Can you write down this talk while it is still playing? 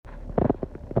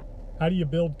How do you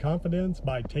build confidence?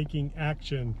 By taking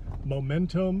action.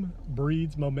 Momentum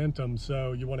breeds momentum.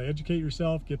 So you want to educate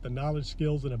yourself, get the knowledge,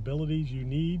 skills, and abilities you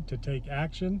need to take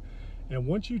action. And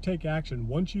once you take action,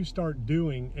 once you start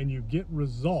doing and you get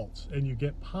results and you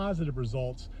get positive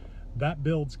results, that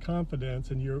builds confidence,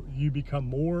 and you become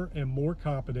more and more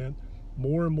competent,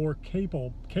 more and more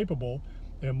capable,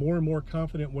 and more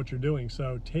confident in what you're doing.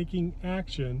 So taking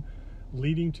action,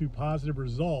 leading to positive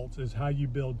results, is how you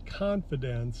build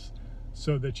confidence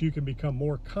so that you can become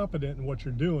more competent in what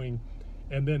you're doing,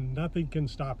 and then nothing can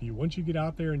stop you. Once you get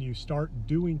out there and you start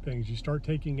doing things, you start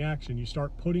taking action, you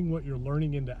start putting what you're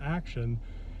learning into action,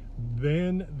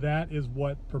 then that is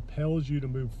what propels you to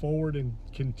move forward and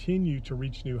continue to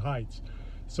reach new heights.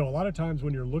 So a lot of times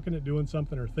when you're looking at doing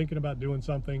something or thinking about doing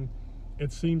something,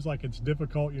 it seems like it's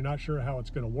difficult. You're not sure how it's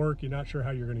going to work. You're not sure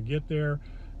how you're going to get there.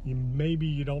 Maybe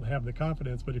you don't have the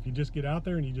confidence, but if you just get out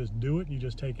there and you just do it, and you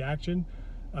just take action,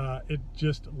 it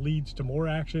just leads to more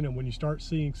action. And when you start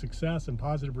seeing success and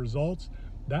positive results,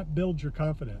 that builds your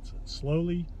confidence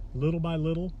slowly, little by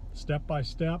little, step by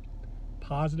step,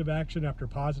 positive action after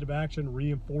positive action,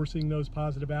 reinforcing those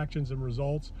positive actions and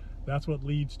results. That's what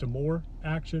leads to more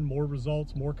action, more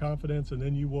results, more confidence, and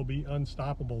then you will be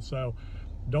unstoppable. So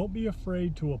don't be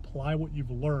afraid to apply what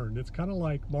you've learned. It's kind of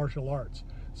like martial arts.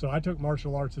 So I took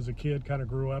martial arts as a kid, kind of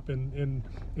grew up in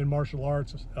martial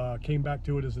arts, came back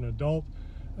to it as an adult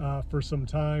for some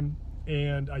time,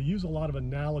 and I use a lot of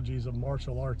analogies of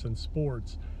martial arts and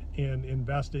sports in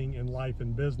investing in life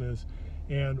and business.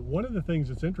 And one of the things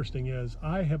that's interesting is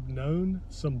I have known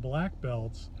some black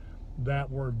belts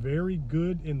that were very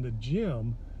good in the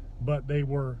gym, but they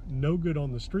were no good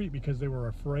on the street because they were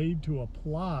afraid to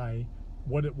apply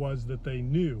what it was that they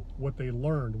knew, what they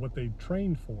learned, what they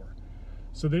trained for.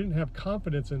 So they didn't have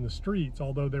confidence in the streets,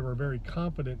 although they were very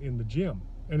confident in the gym.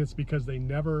 And it's because they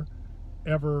never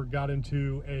ever got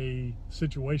into a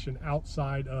situation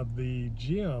outside of the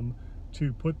gym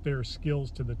to put their skills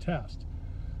to the test.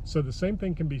 So the same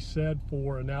thing can be said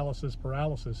for analysis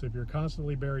paralysis. If you're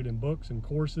constantly buried in books and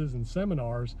courses and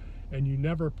seminars and you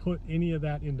never put any of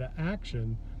that into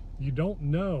action, you don't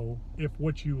know if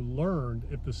what you learned,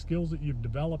 if the skills that you've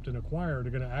developed and acquired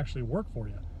are going to actually work for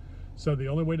you. So the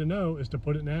only way to know is to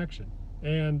put it in action.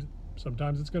 And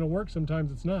sometimes it's going to work,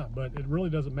 sometimes it's not, but it really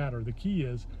doesn't matter. The key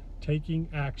is taking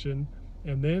action,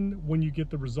 and then when you get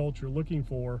the results you're looking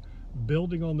for,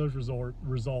 building on those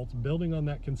results, building on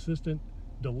that consistent,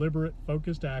 deliberate,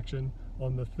 focused action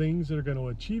on the things that are going to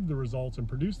achieve the results and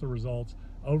produce the results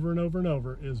over and over and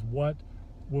over is what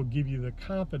will give you the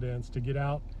confidence to get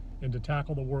out and to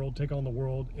tackle the world, take on the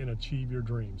world, and achieve your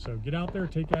dreams. So get out there,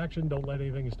 take action, don't let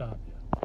anything stop you.